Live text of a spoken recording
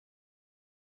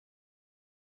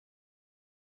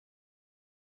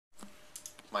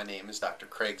My name is Dr.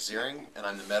 Craig Ziering, and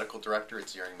I'm the medical director at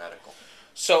Ziering Medical.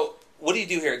 So, what do you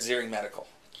do here at Ziering Medical?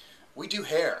 We do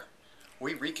hair.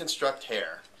 We reconstruct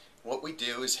hair. What we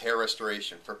do is hair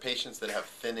restoration for patients that have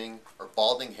thinning or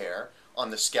balding hair on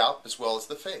the scalp as well as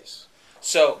the face.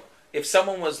 So, if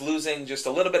someone was losing just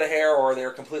a little bit of hair or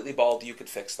they're completely bald, you could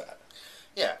fix that?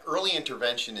 Yeah, early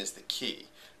intervention is the key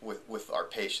with our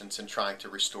patients in trying to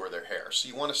restore their hair. So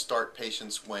you want to start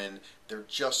patients when they're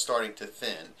just starting to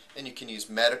thin, and you can use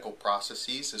medical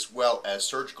processes as well as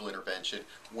surgical intervention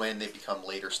when they become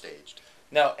later staged.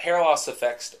 Now, hair loss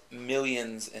affects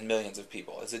millions and millions of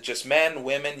people. Is it just men,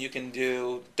 women, you can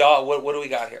do, dog, what do we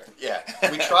got here? Yeah,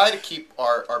 we try to keep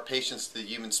our patients to the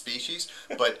human species,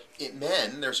 but in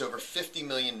men, there's over 50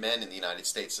 million men in the United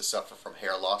States that suffer from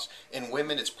hair loss. In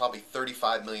women, it's probably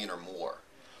 35 million or more.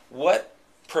 What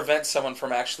prevents someone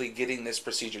from actually getting this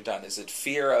procedure done? Is it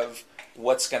fear of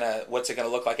what's it gonna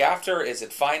look like after? Is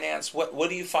it finance? What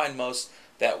do you find most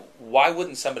that why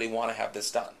wouldn't somebody want to have this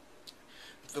done?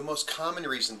 The most common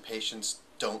reason patients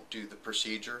don't do the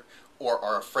procedure or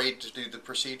are afraid to do the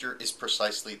procedure is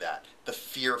precisely that, the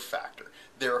fear factor.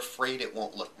 They're afraid it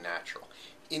won't look natural.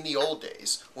 In the old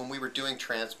days, when we were doing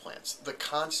transplants, the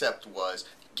concept was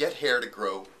get hair to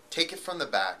grow, take it from the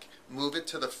back, move it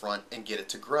to the front, and get it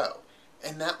to grow.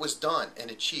 And that was done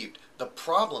and achieved. The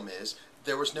problem is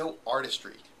there was no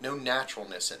artistry, no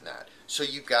naturalness in that. So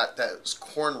you've got those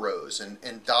cornrows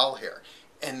and doll hair.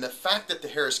 And the fact that the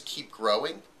hairs keep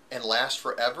growing and last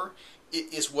forever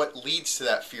is what leads to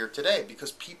that fear today,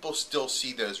 because people still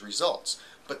see those results.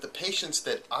 But the patients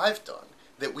that I've done,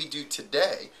 that we do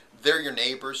today, they're your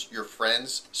neighbors, your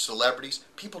friends, celebrities.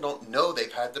 People don't know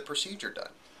they've had the procedure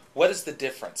done. What is the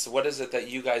difference? What is it that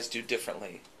you guys do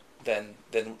differently than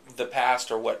the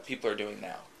past or what people are doing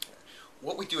now?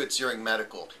 What we do at Ziering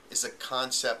Medical is a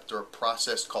concept or a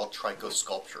process called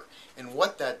trichosculpture. And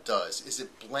what that does is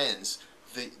it blends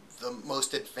the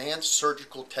most advanced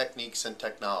surgical techniques and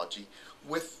technology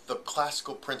with the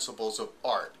classical principles of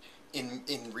art in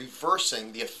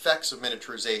reversing the effects of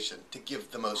miniaturization to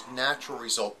give the most natural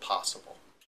result possible.